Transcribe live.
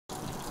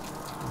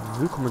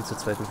willkommen zur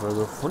zweiten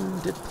Folge von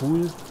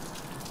Deadpool.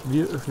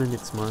 Wir öffnen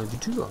jetzt mal die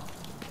Tür.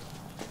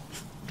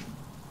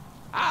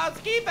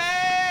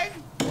 Housekeeping!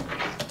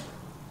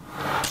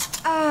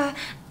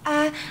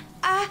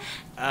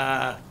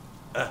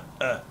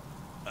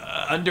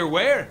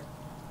 Underwear?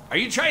 Are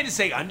you trying to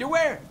say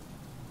underwear?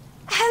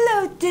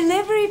 Hello,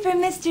 delivery for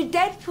Mr.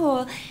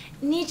 Deadpool.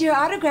 Need your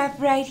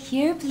autograph right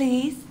here,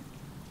 please.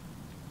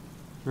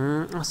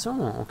 Ach so,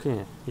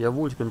 okay.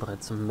 Jawohl, ich bin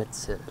bereit zum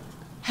Metzeln.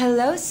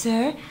 Hello,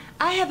 sir.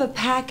 I have a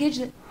package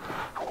that...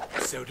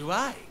 So do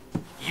I.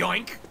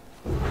 Yoink!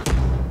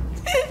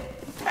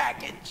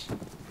 Package!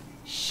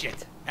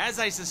 Shit, as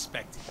I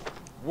suspected.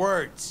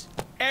 Words.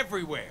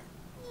 Everywhere.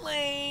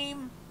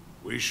 Lame.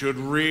 We should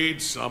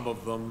read some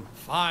of them.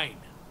 Fine.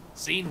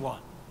 Scene 1.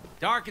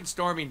 Dark and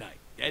stormy night.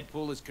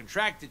 Deadpool is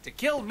contracted to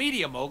kill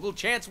media mogul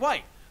Chance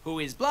White, who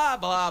is blah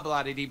blah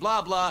blah diddy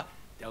blah blah.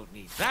 Don't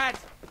need that.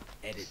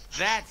 Edit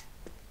that.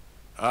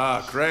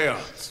 Ah,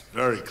 crayons.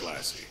 Very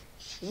classy.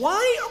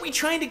 Why are we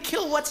trying to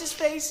kill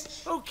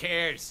what's-his-face? Who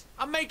cares?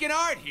 I'm making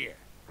art here.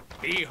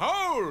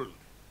 Behold!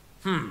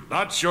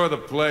 Not sure the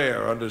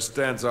player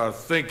understands our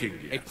thinking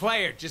Hey, yet.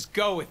 player, just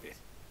go with it.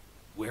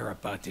 We're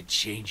about to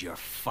change your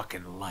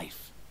fucking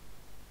life.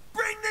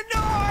 Bring the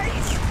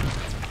noise!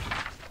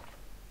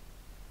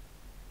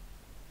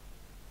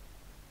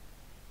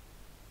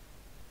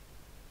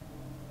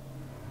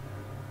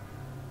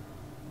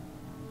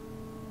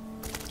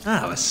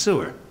 Oh, a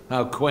sewer.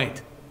 How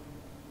quaint.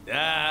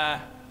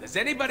 Does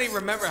anybody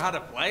remember how to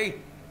play?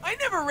 I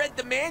never read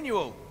the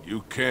manual.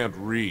 You can't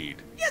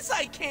read. Yes,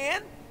 I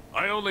can.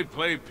 I only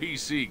play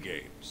PC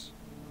games.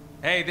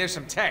 Hey, there's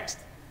some text.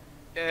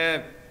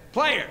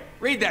 Player,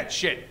 read that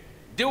shit.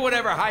 Do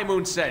whatever High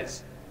Moon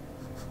says.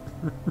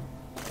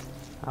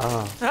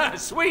 Ah,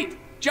 sweet.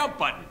 Jump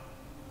button.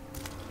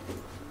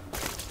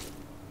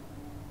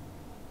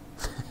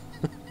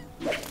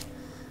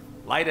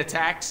 Light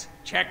attacks,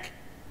 check.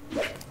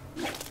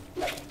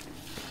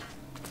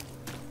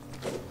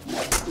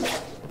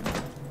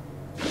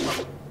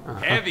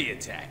 Heavy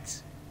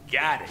attacks.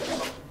 Got it.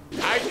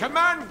 I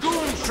command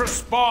goons to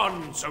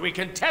spawn so we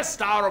can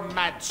test our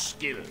mad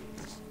skills.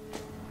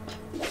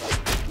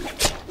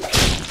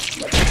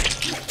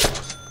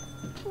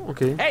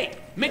 Okay. Hey,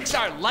 mix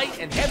our light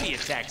and heavy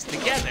attacks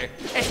together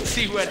and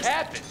see what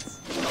happens.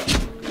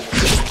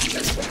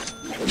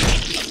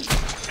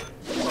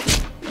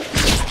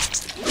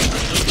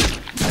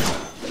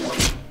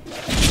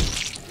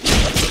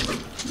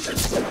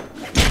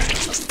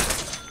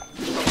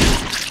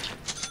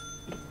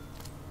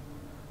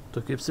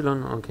 Drück Y,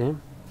 okay.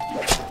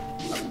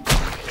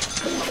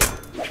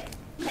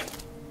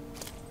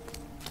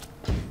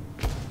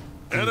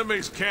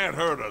 Enemies can't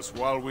hurt us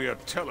while we are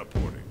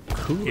teleporting.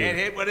 Cool. Can't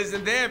hit what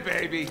isn't there,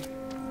 baby.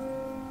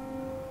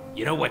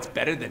 You know what's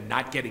better than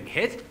not getting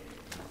hit?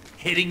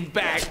 Hitting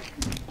back.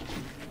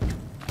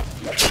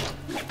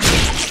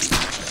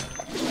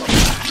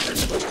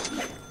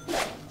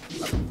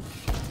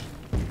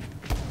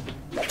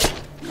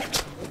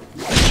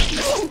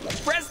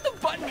 Press the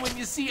button when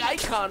you see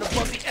icon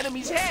above the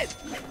enemy's head.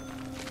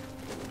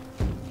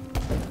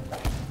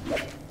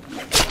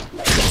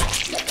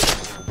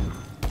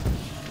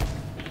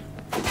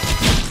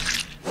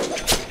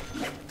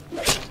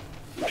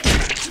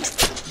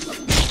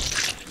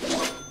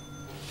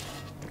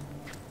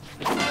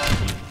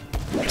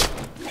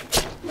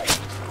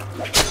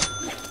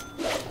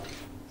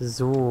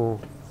 So,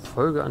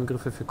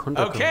 Folgeangriffe für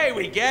Konter. Okay,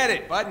 we get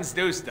it. Buttons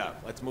do stuff.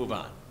 Let's move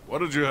on. What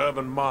did you have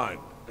in mind?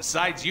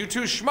 Besides you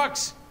two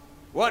schmucks,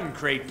 one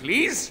crate,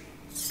 please.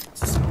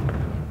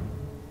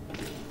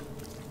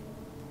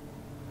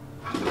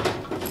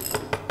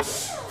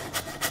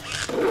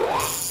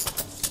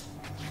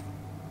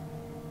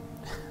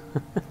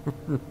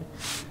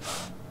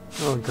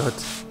 Oh Gott.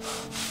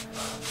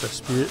 Das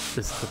Spiel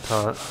ist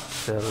total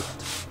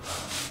verrückt.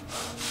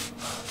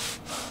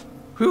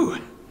 Whew.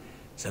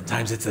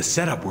 Sometimes it's the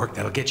setup work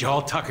that'll get you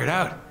all tuckered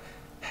out.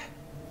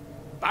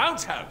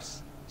 Bounce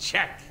house.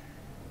 Check.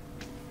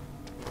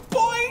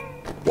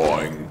 Boing!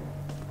 Boing.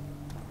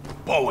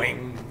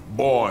 Boing.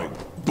 Boing.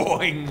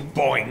 Boing.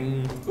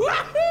 Boing.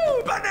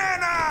 Wahoo!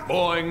 Banana!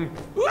 Boing.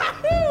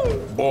 Wahoo!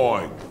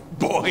 Boing.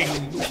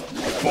 Boing.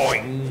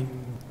 Boing.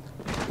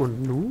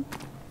 Und nu?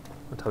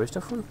 Was habe ich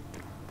davon?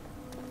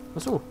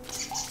 Achso.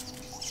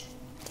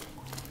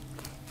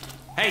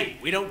 Hey,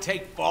 we don't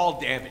take fall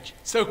damage,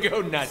 so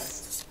go nuts.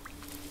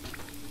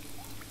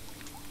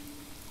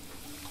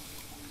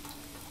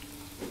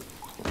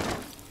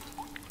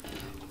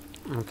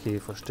 Okay,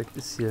 versteckt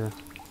ist hier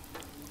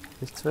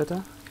nichts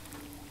weiter.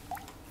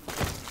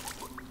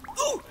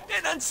 Ooh,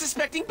 an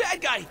unsuspecting bad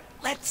guy.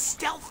 Let's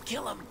stealth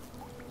kill him.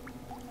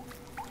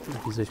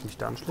 Wie soll ich mich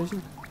da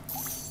anschleichen?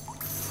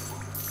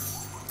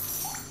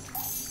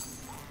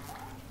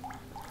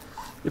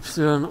 Y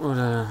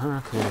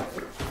oder... Okay.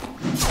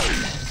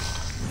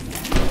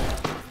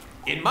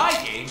 In my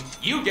game,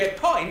 you get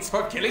points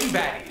for killing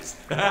baddies.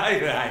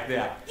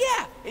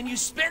 Yeah, and you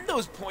spend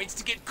those points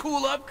to get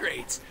cool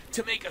upgrades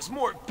to make us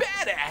more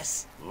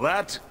badass.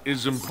 That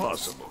is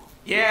impossible.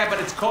 Yeah, but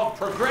it's called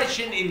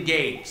progression in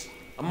games.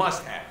 A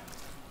must-have.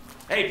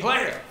 Hey,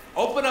 player,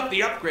 open up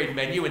the upgrade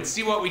menu and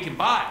see what we can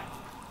buy.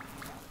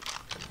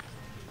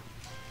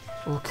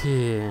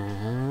 Okay.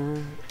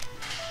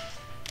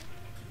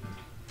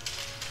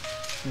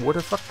 What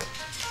the fuck?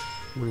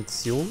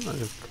 Munition,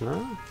 alles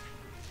klar.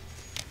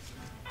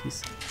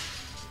 Dies.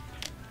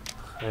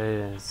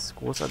 Hey, das ist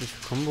großartig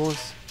für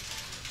Kombos.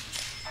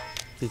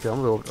 Wie viel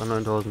haben wir überhaupt an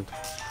 9000?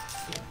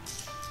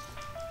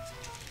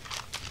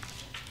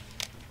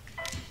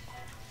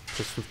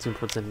 Plus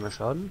 15% mehr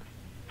Schaden.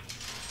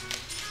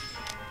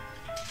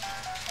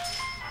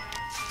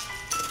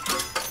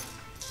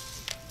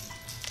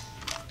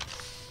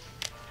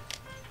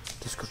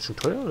 Das ist ganz schön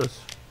teuer, das.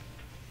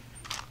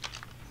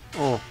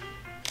 Oh.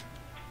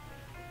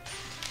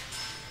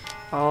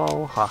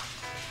 Oha.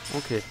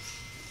 Okay.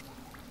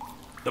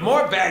 The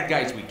more bad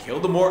guys we kill,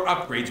 the more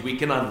upgrades we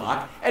can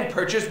unlock and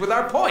purchase with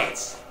our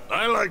points.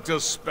 I like to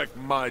spec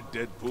my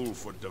Deadpool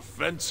for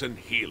defense and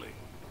healing.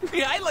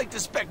 Yeah, I like to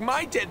spec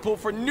my Deadpool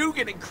for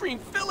nougat and cream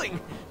filling,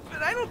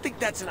 but I don't think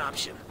that's an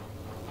option.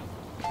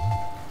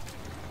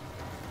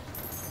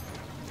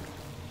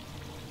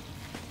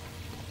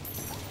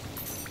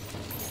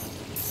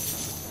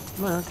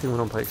 Naja, kriegen wir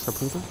noch ein paar extra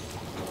Punkte.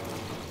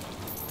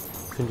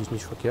 Finde ich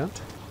nicht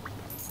verkehrt.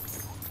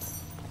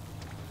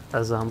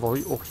 Also haben wir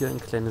auch hier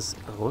ein kleines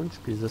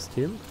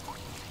Rollenspielsystem.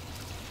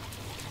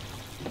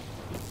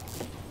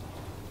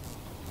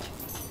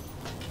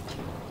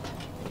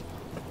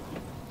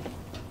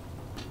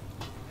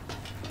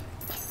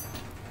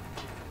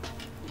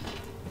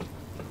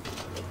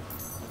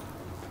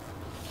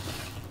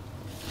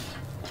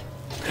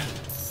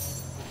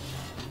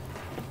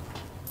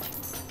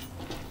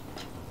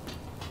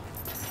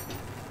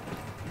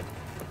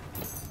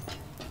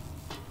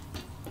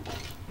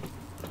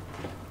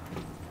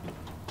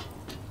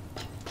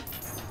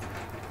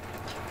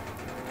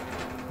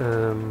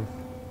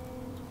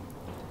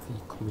 Wie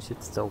komme ich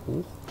jetzt da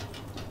hoch?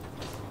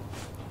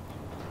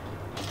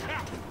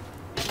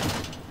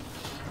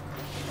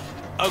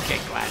 Okay,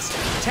 class.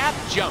 Tap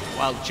jump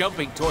while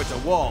jumping towards a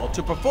wall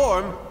to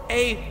perform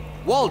a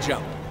wall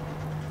jump.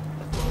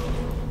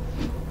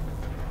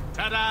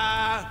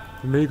 Ta-da!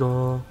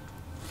 Mega!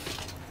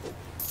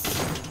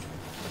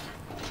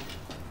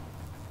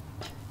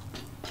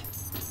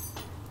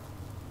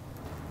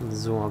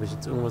 So, habe ich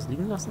jetzt irgendwas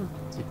liegen lassen?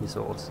 Sieht nicht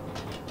so aus.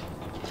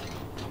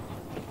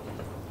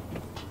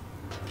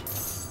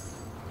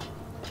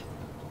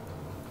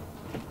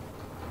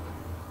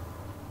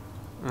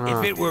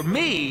 If it were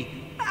me,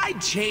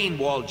 I'd chain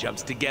wall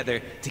jumps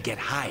together to get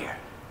higher.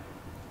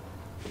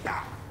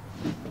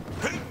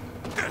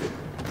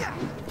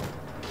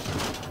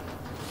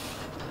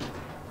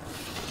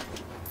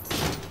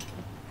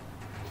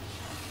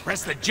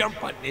 Press the jump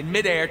button in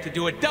midair to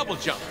do a double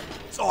jump.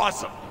 It's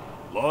awesome.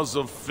 Laws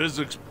of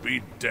physics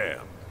be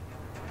damned.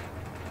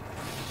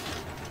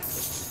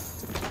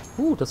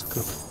 Das war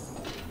knapp.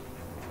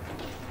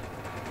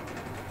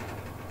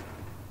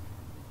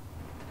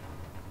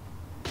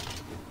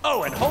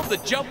 Oh, and hold the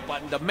jump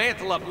button to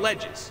mantle up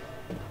ledges.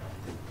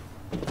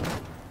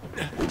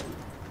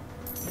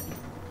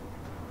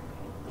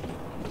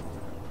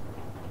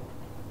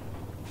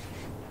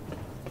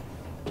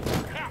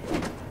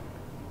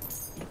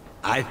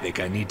 I think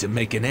I need to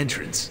make an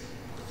entrance.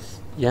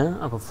 Ja,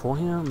 aber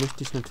vorher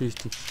möchte ich natürlich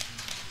die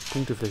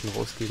Punkte vielleicht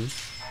noch ausgeben.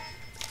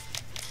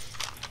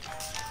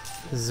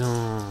 So,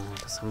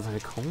 das haben wir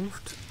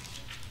gekauft.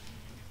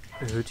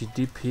 Erhöht die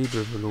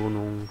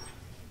DP-Belohnung.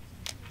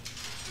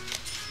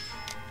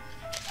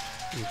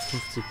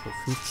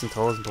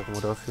 15.000 brauchen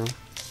wir dafür.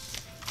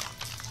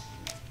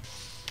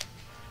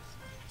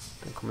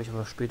 Dann komme ich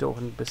aber später auch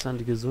besser an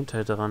die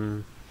Gesundheit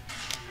ran.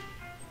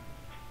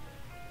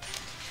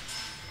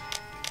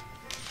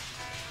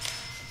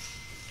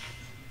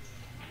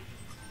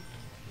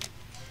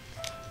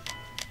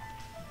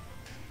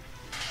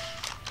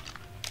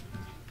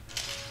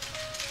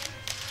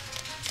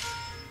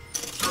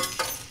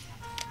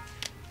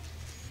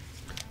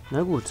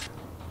 Na gut,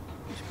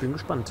 ich bin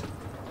gespannt.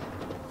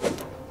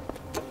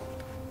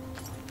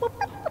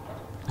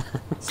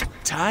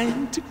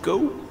 Time to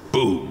go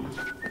boom.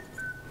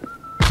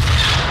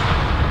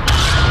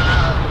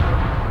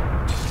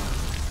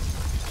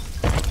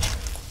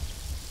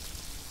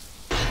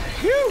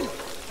 Phew!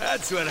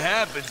 That's what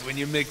happens when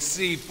you mix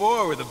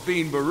C4 with a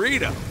bean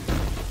burrito.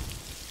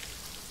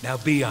 Now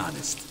be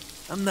honest.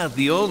 I'm not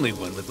the only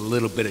one with a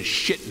little bit of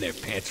shit in their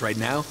pants right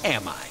now,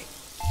 am I?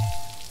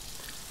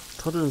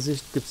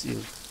 Trottelsicht gibt's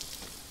ihn.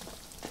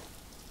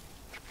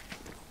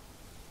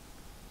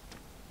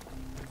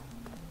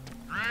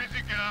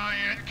 Crazy guy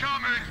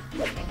incoming.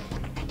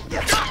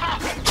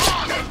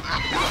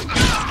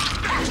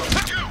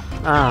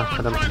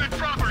 Verdammt. Private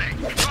property.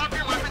 Drop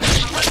your weapons and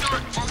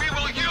surrender, or we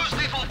will use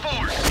lethal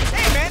force.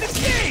 Hey man, it's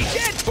me,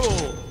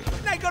 Deadpool!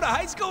 Didn't I go to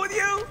high school with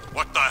you?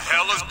 What the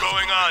hell is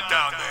going on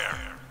down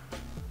there?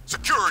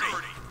 Security!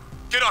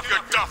 Get off your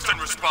duffs and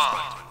respond.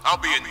 I'll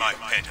be in my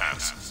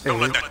penthouse. Don't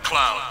let that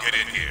clown get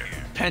in here.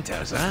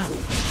 Penthouse, huh?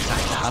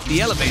 Time to hop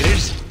the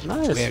elevators.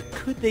 Nice. Where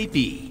could they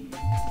be?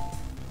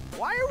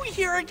 Why are we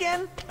here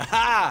again?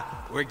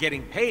 Aha! We're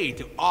getting paid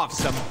to off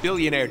some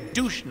billionaire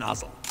douche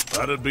nozzle.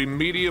 That'd be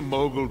media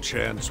mogul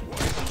Chance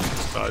White.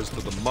 Ties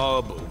to the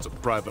mob, owns a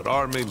private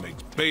army,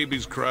 makes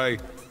babies cry.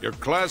 Your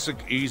classic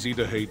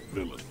easy-to-hate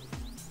villain.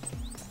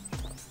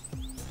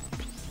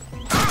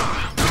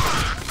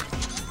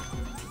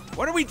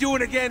 What are we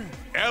doing again?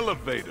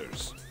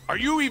 Elevators. Are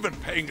you even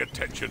paying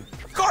attention?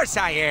 Of course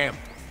I am!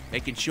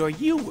 Making sure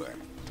you were.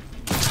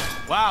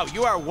 Wow,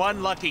 you are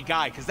one lucky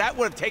guy, because that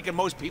would have taken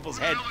most people's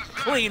head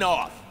clean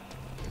off.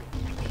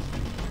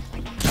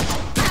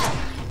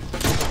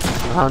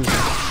 Mann.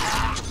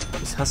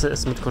 Ich hasse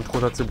es, mit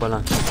Controller zu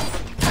ballern.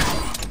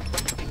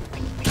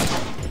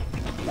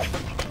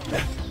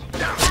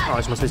 Ah,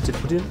 ich muss mich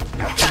teleportieren.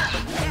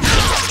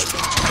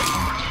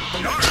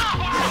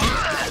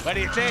 What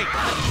do you think?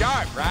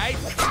 Sharp, right?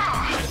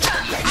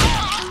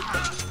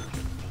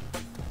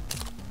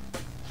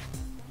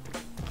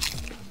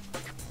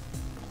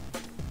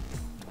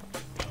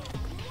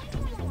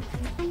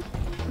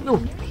 Oh.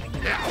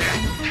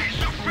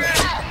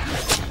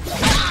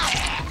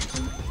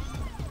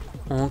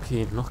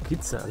 Okay, noch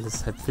geht's ja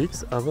alles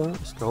halbwegs, aber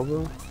ich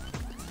glaube,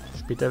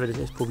 später werde ich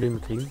echt Probleme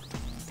kriegen.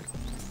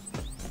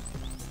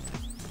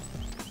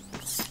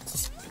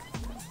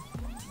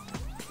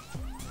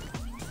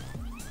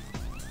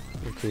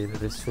 Okay,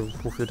 wer weiß,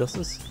 wofür das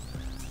ist.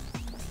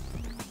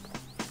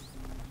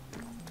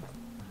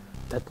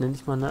 Das nenne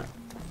ich mal eine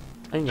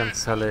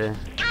Eingangshalle.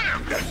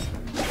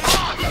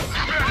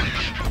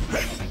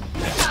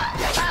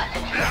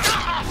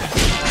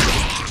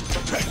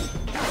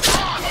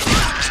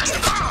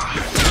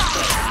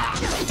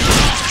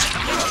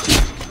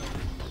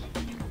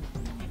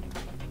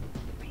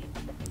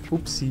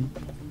 Upsi.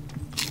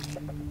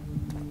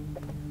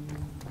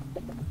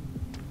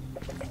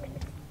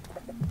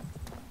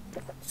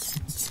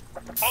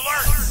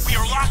 Alert! We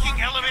are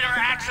locking elevator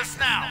access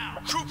now.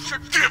 Troops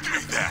should give me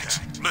that.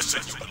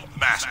 Listen, you little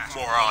masked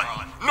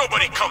moron.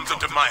 Nobody comes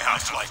into my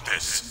house like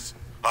this.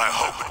 I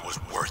hope it was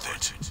worth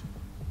it.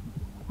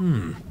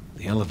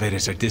 The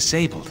elevators are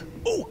disabled.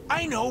 Oh,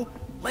 I know.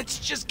 Let's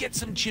just get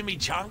some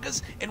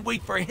chimichangas and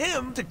wait for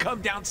him to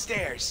come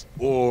downstairs.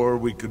 Or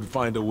we could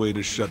find a way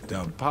to shut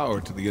down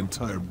power to the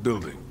entire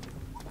building.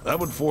 That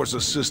would force a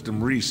system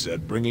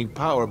reset, bringing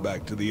power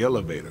back to the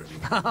elevator.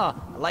 I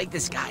like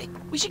this guy.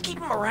 We should keep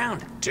him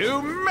around.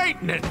 To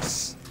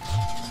maintenance!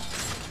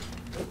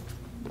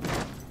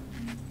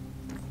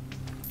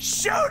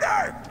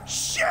 Shooter!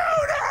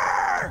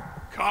 Shooter!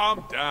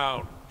 Calm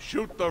down.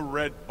 Shoot the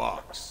red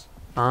box.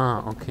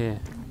 Ah, okay.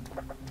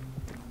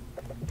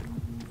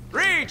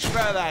 Reach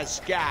for the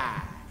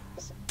sky!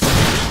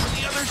 On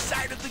the other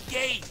side of the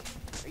gate.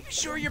 Are you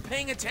sure you're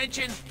paying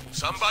attention?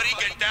 Somebody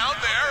get down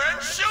there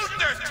and shoot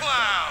this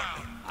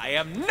clown! I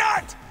am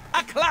not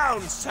a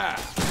clown, sir!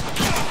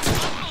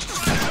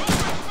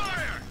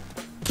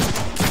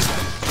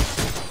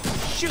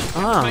 Shoot,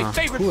 Ah, my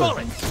favorite cool.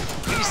 bullet!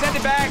 Can you send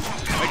it back?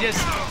 Or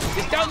just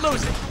don't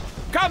lose it.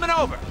 Coming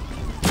over!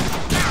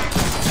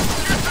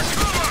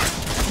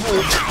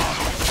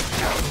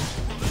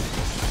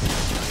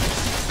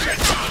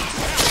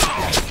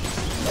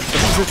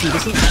 Das ist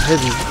jetzt ein bisschen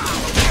heavy.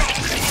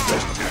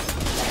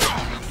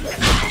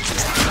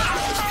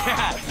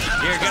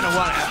 You're gonna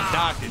want to have a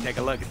doctor take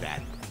a look at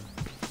that.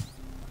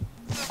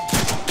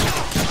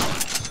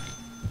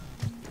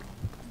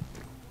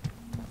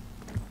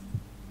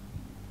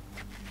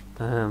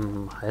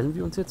 Heilen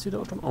wir uns jetzt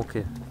wieder?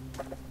 Okay.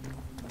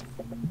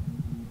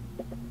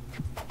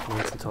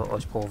 19.000. Oh,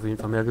 ich brauche auf jeden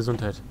Fall mehr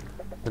Gesundheit.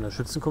 Wenn da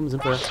Schützen kommen,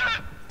 sind wir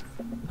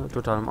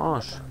total im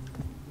Arsch.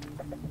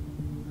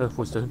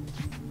 Wo ist der hin?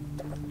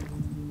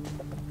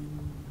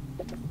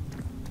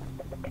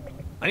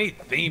 I need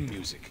theme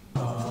music.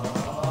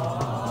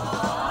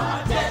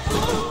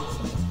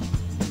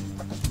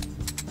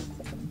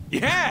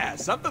 Yeah,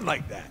 something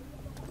like that.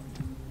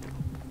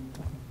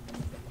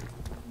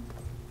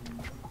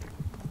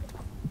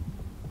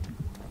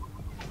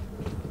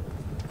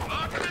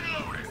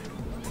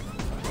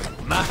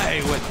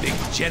 My, what big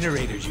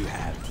generators you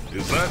have.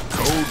 Is that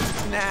code?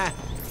 Nah,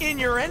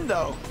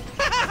 innuendo.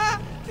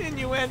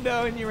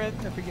 Innuendo, I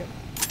forget.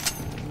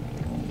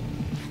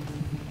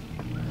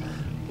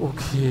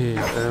 Okay,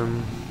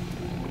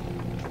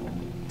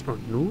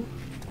 und nu?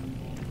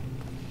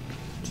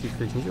 Die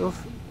krieg ich nicht auf.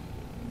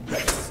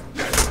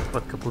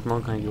 Was kaputt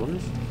machen kann ich auch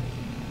nicht.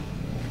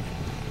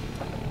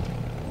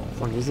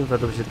 Von hier sind wir,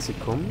 glaube ich, jetzt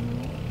gekommen.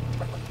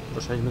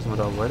 Wahrscheinlich müssen wir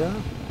da weiter.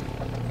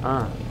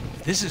 Ah.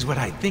 This is what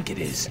I think it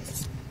is.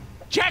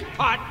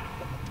 Jackpot!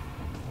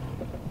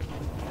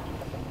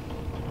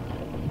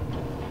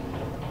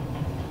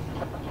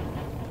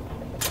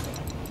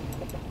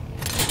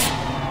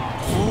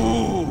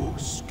 Ooh,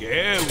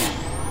 scary.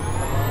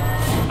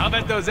 I'll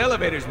bet those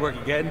elevators work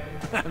again.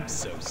 I'm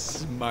so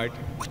smart.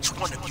 Which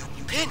one of you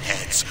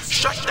pinheads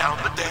shut down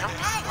the damn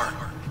power?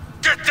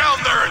 Get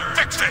down there and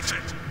fix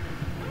it!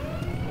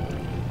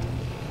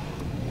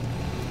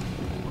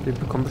 Wir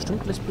bekommen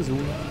bestimmt gleich Besuch.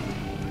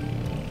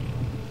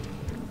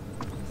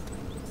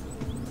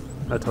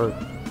 Na toll.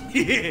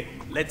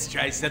 Let's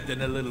try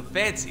something a little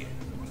fancier.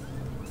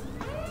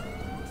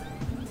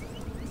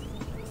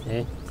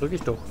 Nee, drück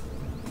ich doch.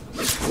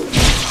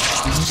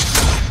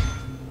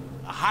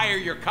 The higher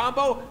your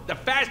combo, the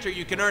faster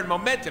you can earn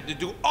momentum to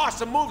do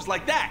awesome moves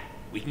like that.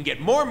 We can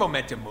get more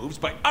momentum moves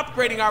by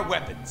upgrading our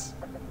weapons.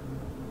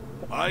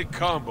 My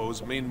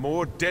combos mean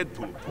more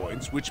Deadpool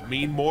points, which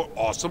mean more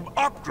awesome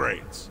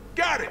upgrades.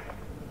 Got it!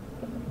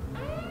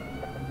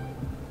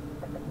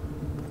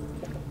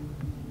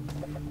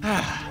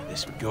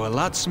 This would go a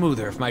lot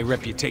smoother if my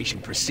reputation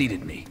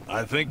preceded me.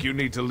 I think you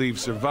need to leave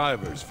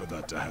survivors for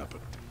that to happen.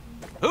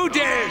 Who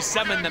dares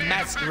summon the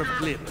Master of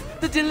Cleveland,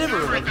 the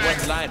deliverer of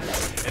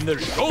one-liners, and the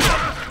shoulder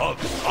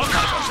of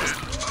sarcasm?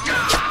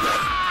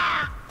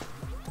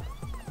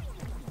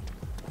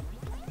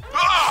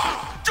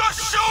 Ah! Just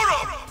shoot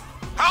him!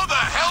 How the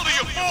hell do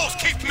you fools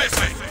keep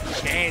missing?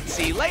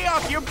 Chancy, lay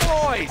off your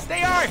boys.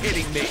 They are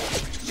hitting me.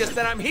 It's just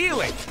that I'm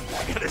healing.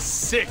 I got a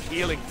sick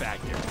healing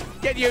factor.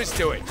 Get used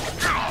to it.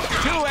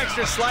 2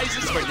 extra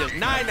slices for just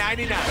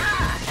 $9.99.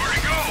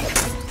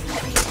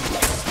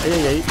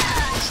 Eieiei.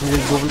 Schon wieder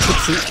die doofen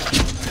Schützen.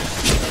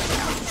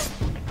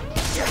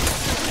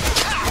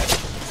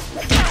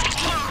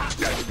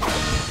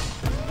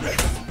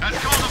 That's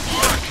called a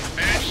block,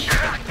 bitch.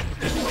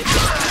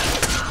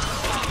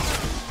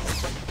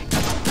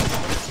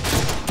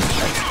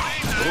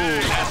 Ooh,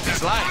 nasty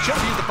slide. Should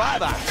have used the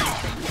bye-bye.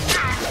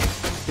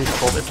 Ich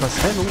brauche etwas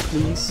Heilung,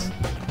 please.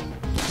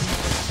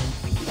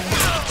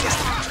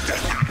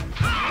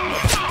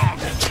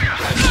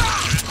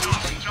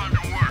 Time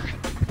to work.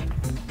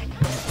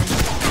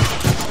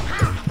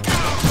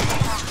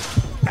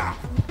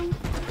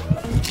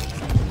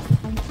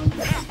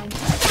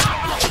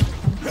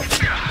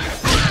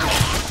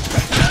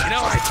 You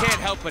know, I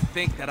can't help but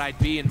think that I'd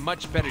be in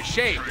much better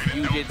shape if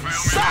you didn't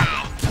suck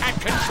at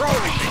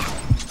controlling me.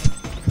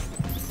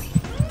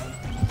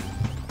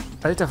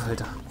 Alter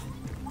Falter.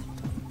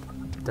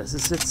 Das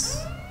ist jetzt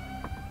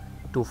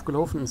doof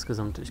gelaufen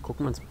insgesamt. Ich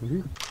gucke mal ins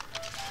Menü.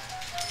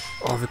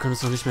 Oh, wir können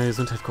uns noch nicht mehr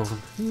Gesundheit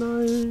kaufen.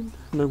 Nein.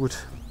 Na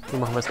gut. Wir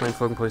machen erstmal ein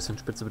Folgenpäuschen.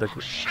 Spitze wieder.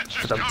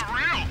 Verdammt. Not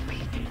real.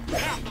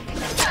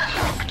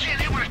 I can't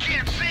hit what I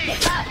can't see.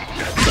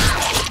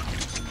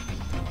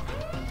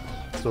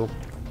 So.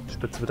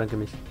 Spitze bedanke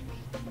mich.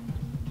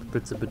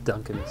 Spitze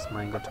bedanke mich.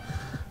 Mein Gott.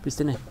 Bis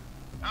denn.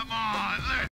 Come on, let's